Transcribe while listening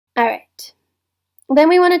All right. Then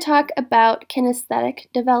we want to talk about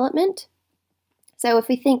kinesthetic development. So if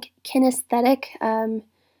we think kinesthetic,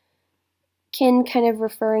 kin kind of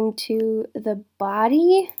referring to the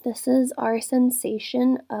body, this is our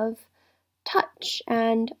sensation of touch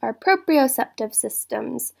and our proprioceptive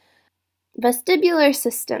systems. Vestibular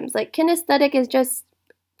systems, like kinesthetic is just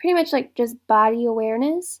pretty much like just body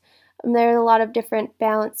awareness. There are a lot of different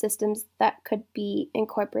balance systems that could be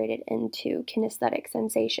incorporated into kinesthetic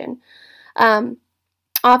sensation.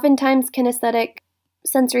 Oftentimes, kinesthetic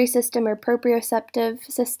sensory system or proprioceptive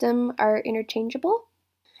system are interchangeable,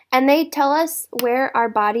 and they tell us where our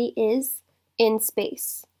body is in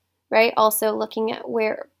space, right? Also looking at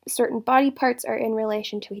where certain body parts are in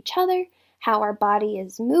relation to each other, how our body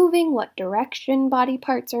is moving, what direction body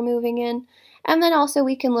parts are moving in, and then also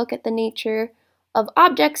we can look at the nature of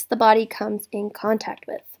objects the body comes in contact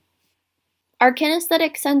with. Our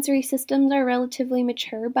kinesthetic sensory systems are relatively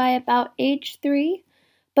mature by about age 3,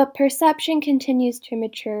 but perception continues to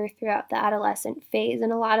mature throughout the adolescent phase,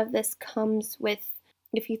 and a lot of this comes with,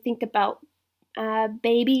 if you think about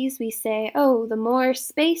babies, we say, oh, the more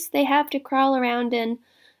space they have to crawl around in,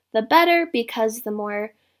 the better, because the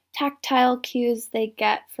more tactile cues they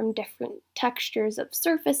get from different textures of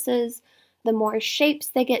surfaces, the more shapes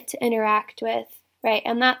they get to interact with, right?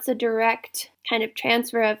 And that's a direct kind of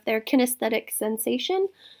transfer of their kinesthetic sensation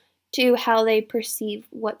to how they perceive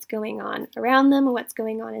what's going on around them and what's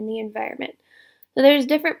going on in the environment. So there's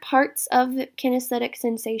different parts of kinesthetic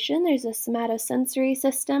sensation. There's a somatosensory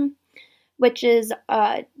system, which is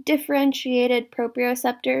differentiated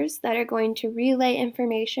proprioceptors that are going to relay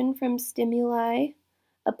information from stimuli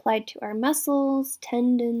applied to our muscles,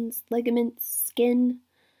 tendons, ligaments, skin,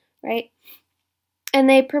 right? And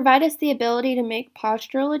they provide us the ability to make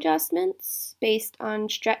postural adjustments based on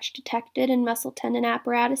stretch detected in muscle tendon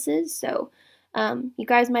apparatuses. So you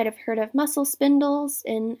guys might have heard of muscle spindles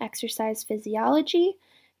in exercise physiology.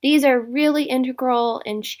 These are really integral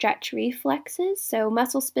in stretch reflexes. So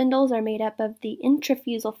muscle spindles are made up of the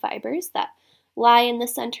intrafusal fibers that lie in the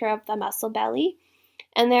center of the muscle belly.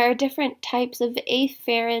 And there are different types of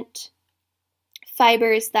afferent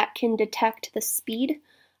fibers that can detect the speed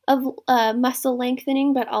of muscle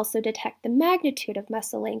lengthening, but also detect the magnitude of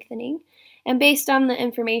muscle lengthening. And based on the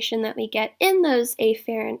information that we get in those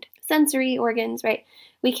afferent sensory organs, right,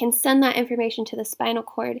 we can send that information to the spinal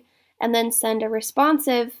cord and then send a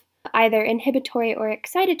responsive, either inhibitory or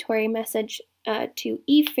excitatory message to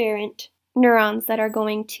efferent neurons that are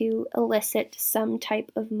going to elicit some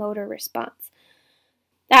type of motor response.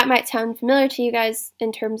 That might sound familiar to you guys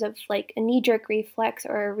in terms of like a knee-jerk reflex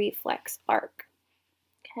or a reflex arc.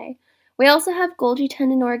 Okay. We also have Golgi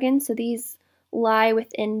tendon organs, so these lie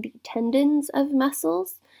within the tendons of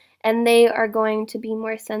muscles, and they are going to be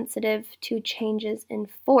more sensitive to changes in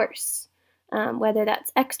force, whether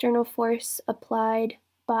that's external force applied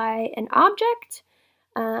by an object,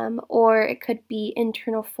 or it could be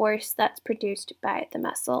internal force that's produced by the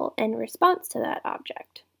muscle in response to that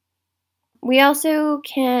object. We also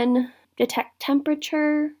can detect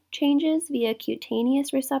temperature changes via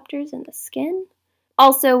cutaneous receptors in the skin.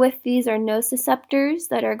 Also with these are nociceptors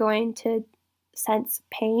that are going to sense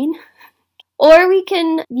pain. Or we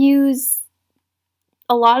can use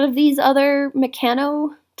a lot of these other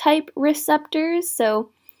mechanotype receptors. So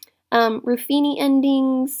Ruffini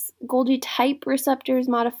endings, Golgi type receptors,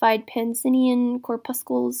 modified Pansinian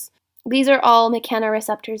corpuscles. These are all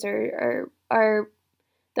mechanoreceptors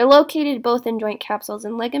they're located both in joint capsules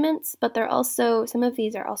and ligaments, but some of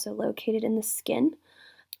these are also located in the skin,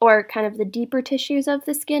 or kind of the deeper tissues of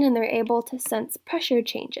the skin, and they're able to sense pressure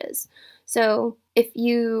changes. So if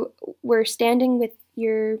you were standing with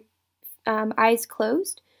your eyes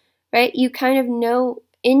closed, right, you kind of know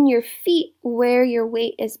in your feet where your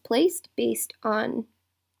weight is placed based on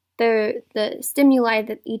the stimuli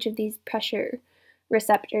that each of these pressure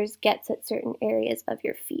receptors gets at certain areas of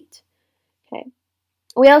your feet. Okay.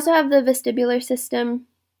 We also have the vestibular system,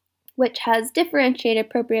 which has differentiated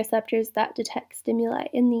proprioceptors that detect stimuli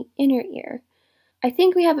in the inner ear. I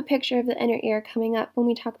think we have a picture of the inner ear coming up when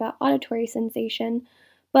we talk about auditory sensation,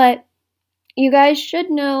 but you guys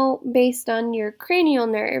should know, based on your cranial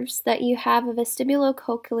nerves, that you have a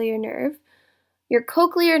vestibulocochlear nerve. Your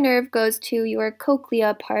cochlear nerve goes to your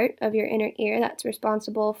cochlea part of your inner ear that's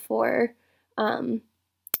responsible for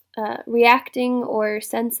reacting or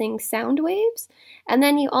sensing sound waves. And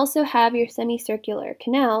then you also have your semicircular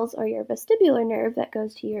canals, or your vestibular nerve, that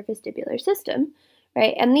goes to your vestibular system,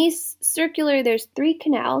 right? And there's 3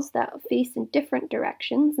 canals that face in different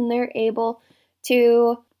directions, and they're able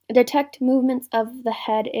to detect movements of the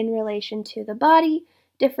head in relation to the body,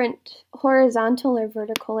 different horizontal or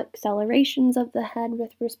vertical accelerations of the head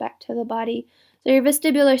with respect to the body. So your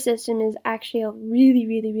vestibular system is actually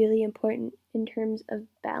really important in terms of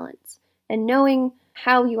balance and knowing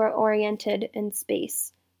how you are oriented in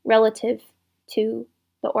space relative to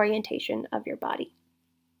the orientation of your body.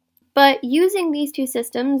 But using these two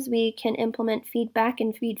systems, we can implement feedback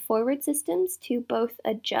and feed-forward systems to both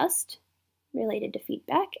adjust related to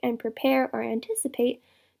feedback and prepare or anticipate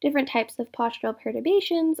different types of postural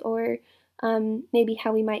perturbations or maybe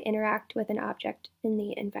how we might interact with an object in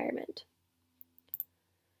the environment.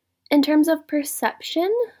 In terms of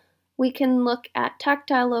perception, we can look at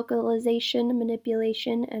tactile localization,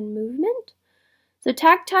 manipulation, and movement. So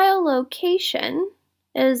tactile location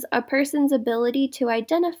is a person's ability to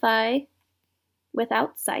identify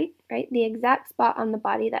without sight, right, the exact spot on the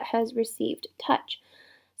body that has received touch.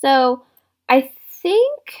 So I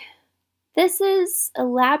think this is a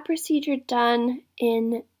lab procedure done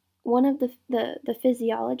in one of the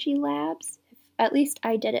physiology labs. At least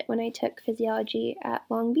I did it when I took physiology at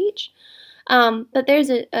Long Beach. But there's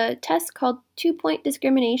a test called 2-point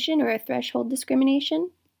discrimination or a threshold discrimination,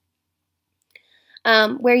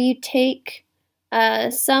 where you take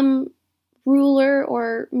some ruler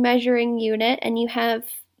or measuring unit and you have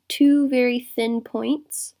two very thin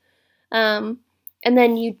points, and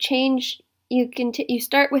then you change. You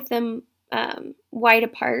start with them wide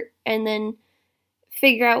apart, and then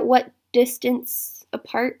figure out what distance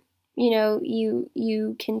apart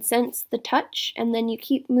you can sense the touch, and then you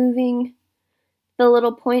keep moving the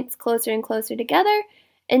little points closer and closer together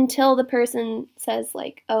until the person says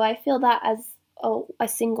like, oh, I feel that as a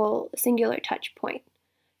singular touch point,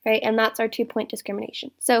 right? And that's our 2-point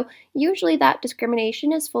discrimination. So usually that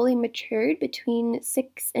discrimination is fully matured between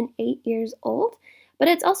 6 and 8 years old, but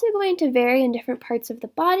it's also going to vary in different parts of the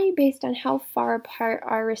body based on how far apart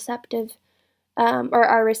our receptors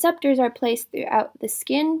are placed throughout the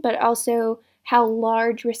skin, but also how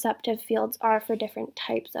large receptive fields are for different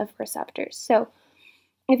types of receptors. So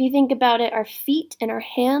if you think about it, our feet and our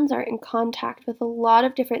hands are in contact with a lot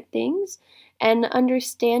of different things, and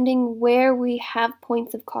understanding where we have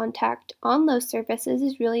points of contact on those surfaces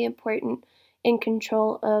is really important in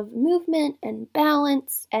control of movement and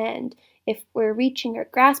balance, and if we're reaching or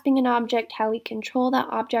grasping an object, how we control that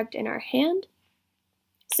object in our hand.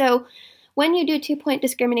 So when you do 2-point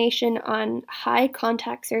discrimination on high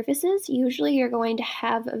contact surfaces, usually you're going to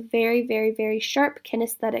have a very sharp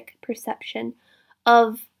kinesthetic perception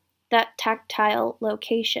of that tactile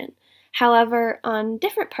location. However, on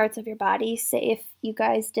different parts of your body, say if you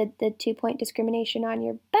guys did the 2-point discrimination on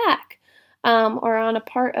your back or on a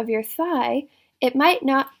part of your thigh, it might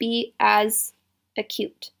not be as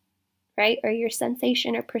acute, right? Or your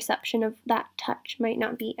sensation or perception of that touch might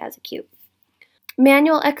not be as acute.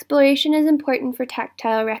 Manual exploration is important for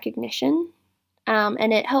tactile recognition,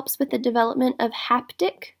 and it helps with the development of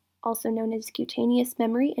haptic, also known as cutaneous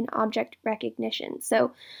memory, and object recognition.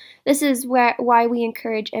 So this is why we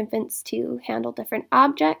encourage infants to handle different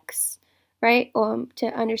objects, right? To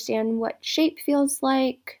understand what shape feels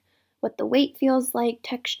like, what the weight feels like,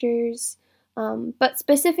 textures, but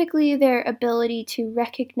specifically their ability to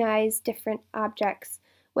recognize different objects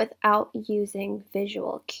without using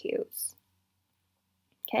visual cues.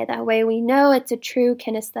 Okay, that way we know it's a true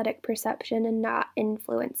kinesthetic perception and not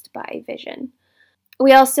influenced by vision.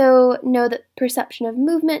 We also know that perception of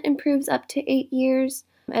movement improves up to 8 years,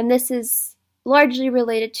 and this is largely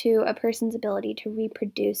related to a person's ability to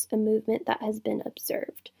reproduce a movement that has been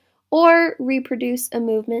observed, or reproduce a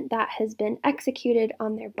movement that has been executed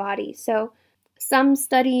on their body. So some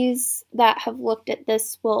studies that have looked at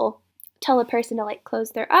this will tell a person to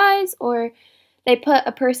close their eyes, or they put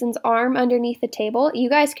a person's arm underneath the table. You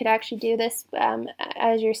guys could actually do this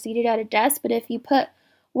as you're seated at a desk, but if you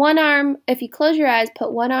close your eyes,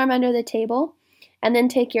 put one arm under the table, and then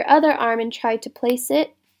take your other arm and try to place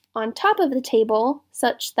it on top of the table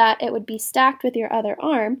such that it would be stacked with your other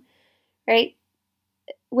arm, right?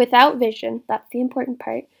 Without vision, that's the important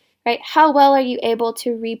part, right? How well are you able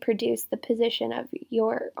to reproduce the position of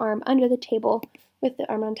your arm under the table with the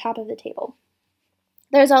arm on top of the table?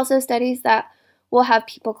 There's also studies that will have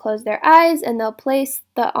people close their eyes and they'll place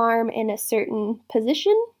the arm in a certain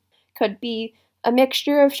position. Could be a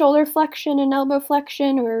mixture of shoulder flexion and elbow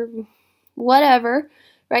flexion or whatever,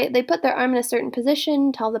 right? They put their arm in a certain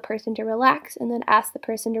position, tell the person to relax, and then ask the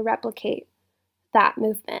person to replicate that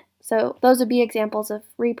movement. So those would be examples of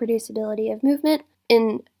reproducibility of movement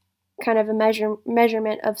in kind of a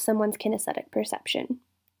measurement of someone's kinesthetic perception.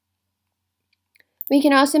 We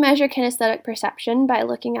can also measure kinesthetic perception by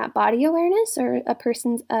looking at body awareness or a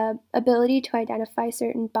person's ability to identify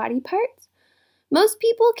certain body parts. Most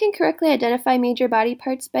people can correctly identify major body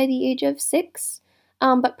parts by the age of 6,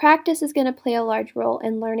 but practice is going to play a large role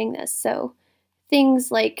in learning this. So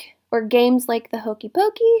things like, or games like the hokey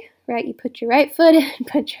pokey, right? You put your right foot in,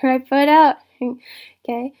 put your right foot out,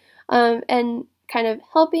 okay? And kind of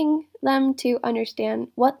helping them to understand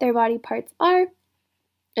what their body parts are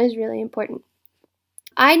is really important.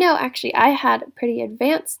 I know actually I had pretty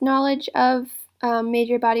advanced knowledge of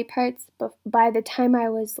major body parts by the time I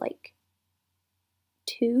was like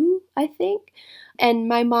 2, I think. And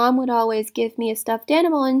my mom would always give me a stuffed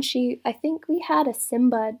animal, and I think we had a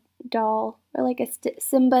Simba doll, or like a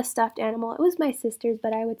Simba stuffed animal. It was my sister's,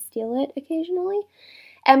 but I would steal it occasionally.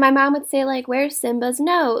 And my mom would say, like, where's Simba's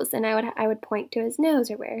nose? And I would point to his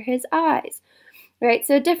nose, or where are his eyes, right?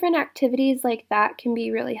 So different activities like that can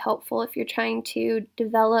be really helpful if you're trying to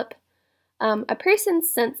develop a person's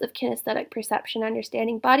sense of kinesthetic perception,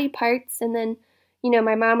 understanding body parts. And then,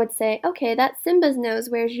 my mom would say, okay, that's Simba's nose,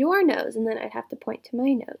 where's your nose? And then I'd have to point to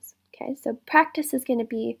my nose, okay? So practice is going to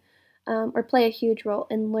be, or play a huge role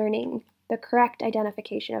in learning the correct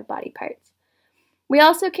identification of body parts. We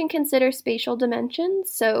also can consider spatial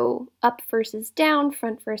dimensions, so up versus down,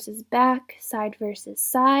 front versus back, side versus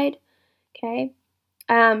side, okay?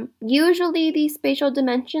 Usually these spatial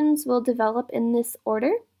dimensions will develop in this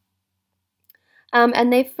order,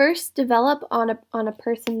 and they first develop on a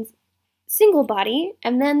person's single body,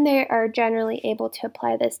 and then they are generally able to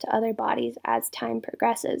apply this to other bodies as time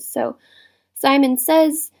progresses. So Simon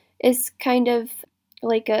Says is kind of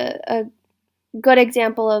like a good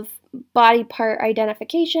example of body part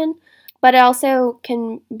identification, but it also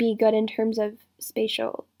can be good in terms of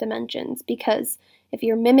spatial dimensions, because if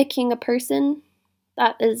you're mimicking a person,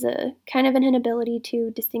 that is a kind of an inability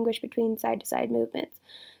to distinguish between side-to-side movements.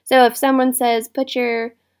 So if someone says, put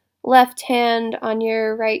your left hand on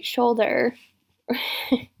your right shoulder,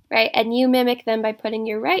 right, and you mimic them by putting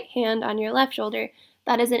your right hand on your left shoulder,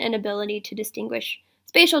 that is an inability to distinguish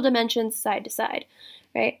spatial dimensions side to side,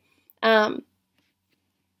 right?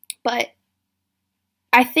 But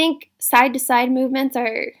I think side-to-side movements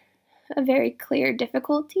are a very clear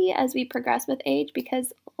difficulty as we progress with age,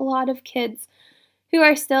 because a lot of kids who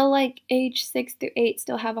are still like age 6 through 8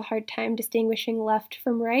 still have a hard time distinguishing left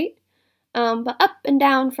from right. But up and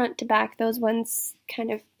down, front to back, those ones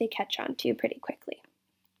kind of, they catch on to pretty quickly.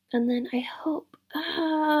 And then I hope,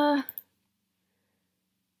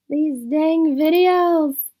 these dang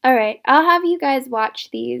videos. All right, I'll have you guys watch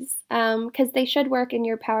these because they should work in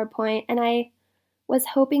your PowerPoint, and I was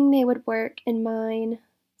hoping they would work in mine.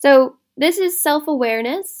 So this is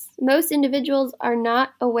self-awareness. Most individuals are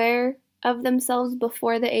not aware of themselves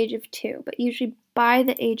before the age of 2, but usually by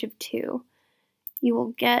the age of 2, you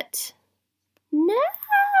will get... No!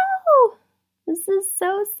 This is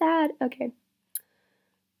so sad. Okay.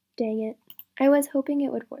 Dang it. I was hoping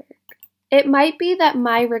it would work. It might be that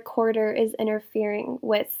my recorder is interfering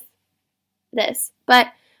with this, but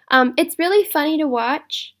it's really funny to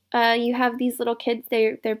watch. You have these little kids,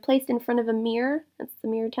 they're placed in front of a mirror. That's the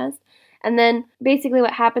mirror test. And then basically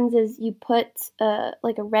what happens is you put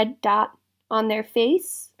like a red dot on their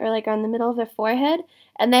face, or like on the middle of their forehead,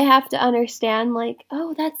 and they have to understand, like,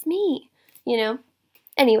 oh, that's me,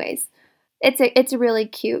 Anyways, it's a really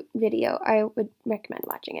cute video. I would recommend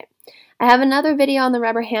watching it. I have another video on the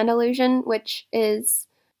rubber hand illusion, which is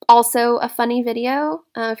also a funny video.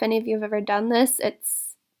 If any of you have ever done this,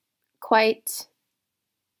 it's quite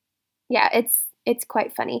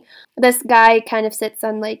funny. This guy kind of sits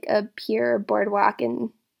on like a pier boardwalk and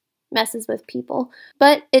messes with people,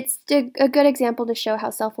 but it's a good example to show how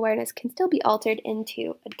self-awareness can still be altered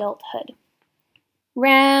into adulthood.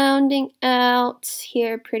 Rounding out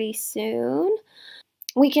here pretty soon.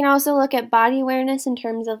 We can also look at body awareness in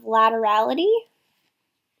terms of laterality,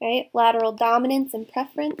 right? Lateral dominance and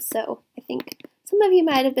preference. So I think some of you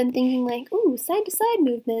might have been thinking like, ooh, side-to-side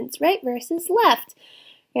movements, right versus left,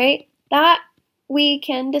 right? That we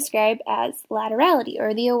can describe as laterality,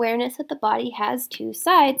 or the awareness that the body has 2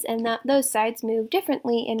 sides and that those sides move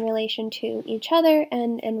differently in relation to each other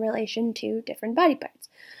and in relation to different body parts.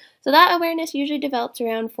 So that awareness usually develops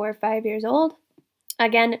around 4 or 5 years old.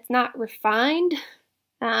 Again, it's not refined.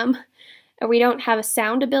 We don't have a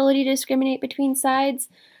sound ability to discriminate between sides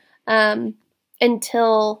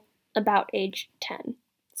until about age 10.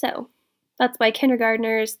 So that's why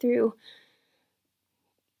kindergartners through,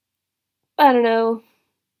 I don't know,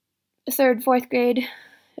 3rd, 4th grade,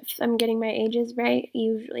 if I'm getting my ages right,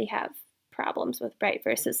 usually have problems with right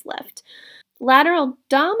versus left. Lateral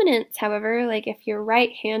dominance, however, like if you're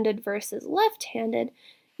right-handed versus left-handed,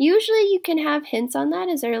 usually you can have hints on that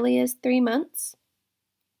as early as 3 months.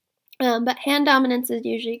 But hand dominance is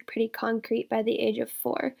usually pretty concrete by the age of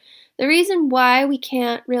 4. The reason why we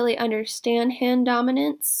can't really understand hand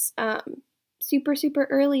dominance super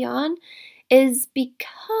early on is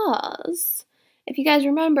because, if you guys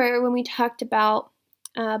remember when we talked about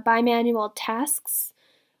bimanual tasks,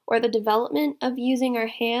 or the development of using our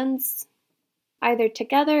hands either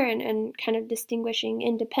together and kind of distinguishing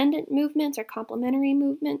independent movements or complementary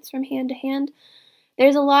movements from hand to hand,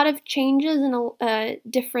 there's a lot of changes in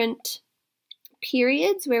different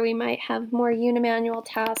periods where we might have more unimanual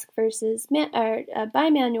tasks versus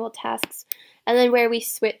bimanual tasks, and then where we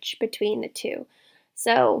switch between the two.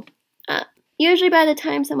 So usually by the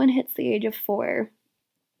time someone hits the age of 4,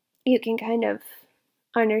 you can kind of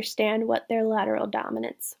understand what their lateral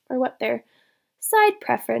dominance or what their side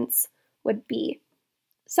preference would be.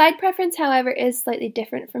 Side preference, however, is slightly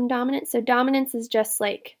different from dominance. So dominance is just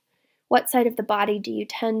like what side of the body do you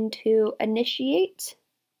tend to initiate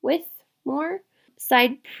with more.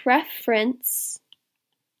 Side preference,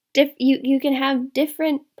 you can have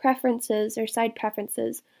different preferences or side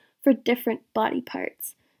preferences for different body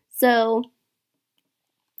parts. So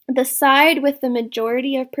the side with the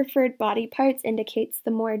majority of preferred body parts indicates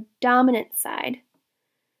the more dominant side.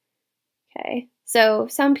 Okay, so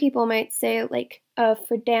some people might say, like,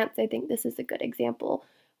 for dance, I think this is a good example,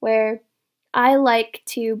 where I like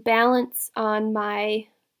to balance on my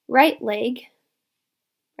right leg,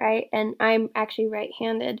 right, and I'm actually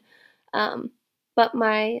right-handed, but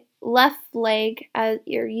my left leg, as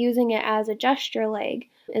you're using it as a gesture leg,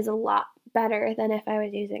 is a lot better than if I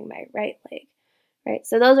was using my right leg. Right,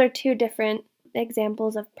 so those are two different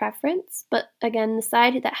examples of preference, but again, the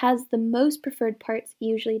side that has the most preferred parts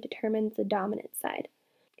usually determines the dominant side.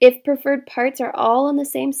 If preferred parts are all on the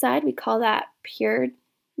same side, we call that pure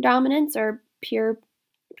dominance or pure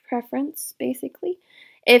preference, basically.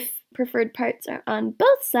 If preferred parts are on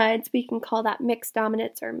both sides, we can call that mixed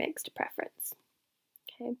dominance or mixed preference.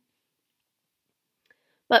 Okay.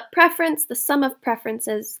 But preference, the sum of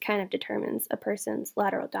preferences, kind of determines a person's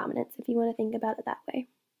lateral dominance, if you want to think about it that way.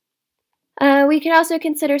 We can also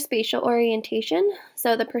consider spatial orientation,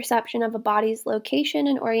 so the perception of a body's location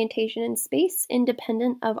and orientation in space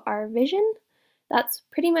independent of our vision. That's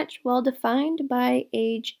pretty much well defined by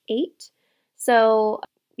age 8. So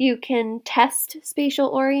you can test spatial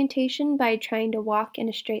orientation by trying to walk in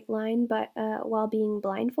a straight line but while being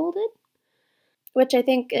blindfolded, which I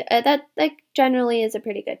think that generally is a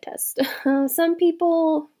pretty good test. Some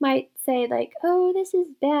people might say, like, oh, this is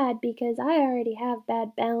bad because I already have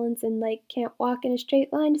bad balance and like can't walk in a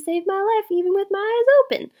straight line to save my life even with my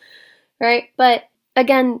eyes open, right? But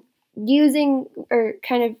again, using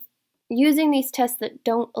these tests that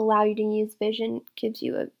don't allow you to use vision gives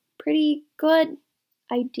you a pretty good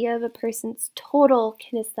idea of a person's total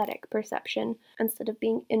kinesthetic perception instead of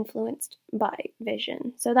being influenced by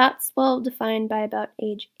vision. So that's well defined by about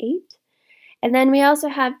age 8. And then we also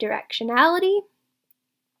have directionality,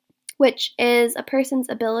 which is a person's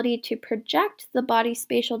ability to project the body's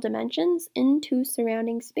spatial dimensions into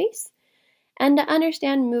surrounding space and to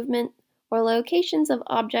understand movement or locations of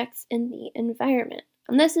objects in the environment.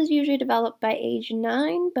 And this is usually developed by age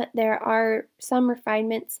 9, but there are some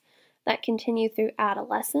refinements that continue through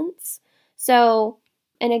adolescence. So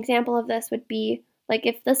an example of this would be like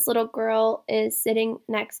if this little girl is sitting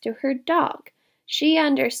next to her dog, she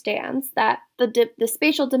understands that the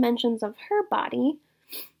spatial dimensions of her body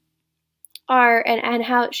are and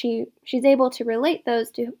how she's able to relate those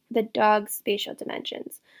to the dog's spatial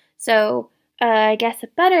dimensions. So I guess a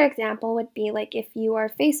better example would be like if you are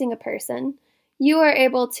facing a person, you are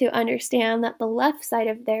able to understand that the left side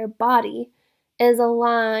of their body is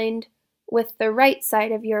aligned with the right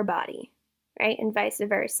side of your body, right? And vice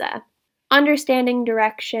versa. Understanding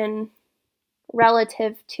direction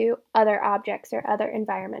relative to other objects or other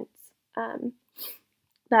environments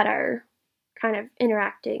that are kind of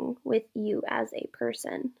interacting with you as a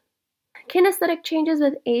person. Kinesthetic changes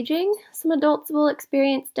with aging. Some adults will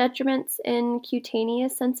experience detriments in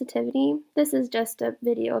cutaneous sensitivity. This is just a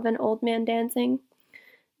video of an old man dancing.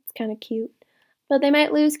 It's kind of cute. But they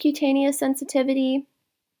might lose cutaneous sensitivity,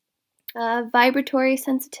 vibratory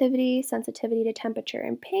sensitivity, sensitivity to temperature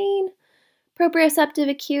and pain, proprioceptive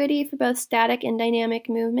acuity for both static and dynamic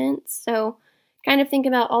movements. So kind of think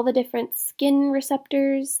about all the different skin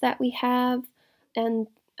receptors that we have and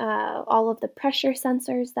all of the pressure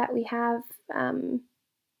sensors that we have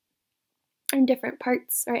in different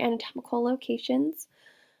parts or anatomical locations.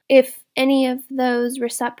 If any of those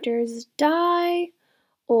receptors die,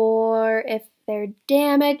 or if they're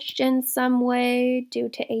damaged in some way due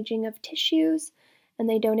to aging of tissues and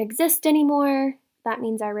they don't exist anymore, that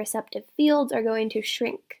means our receptive fields are going to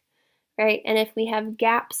shrink. right? And if we have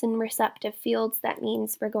gaps in receptive fields, that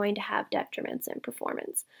means we're going to have detriments in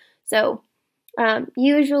performance. So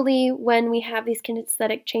usually when we have these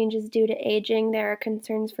kinesthetic changes due to aging, there are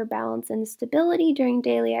concerns for balance and stability during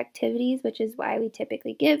daily activities, which is why we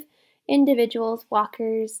typically give individuals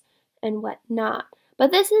walkers and whatnot.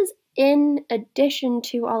 But this is in addition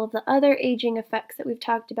to all of the other aging effects that we've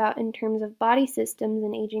talked about in terms of body systems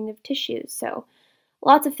and aging of tissues. So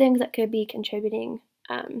lots of things that could be contributing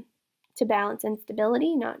to balance and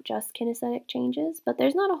stability, not just kinesthetic changes, but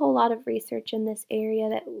there's not a whole lot of research in this area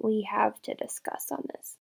that we have to discuss on this.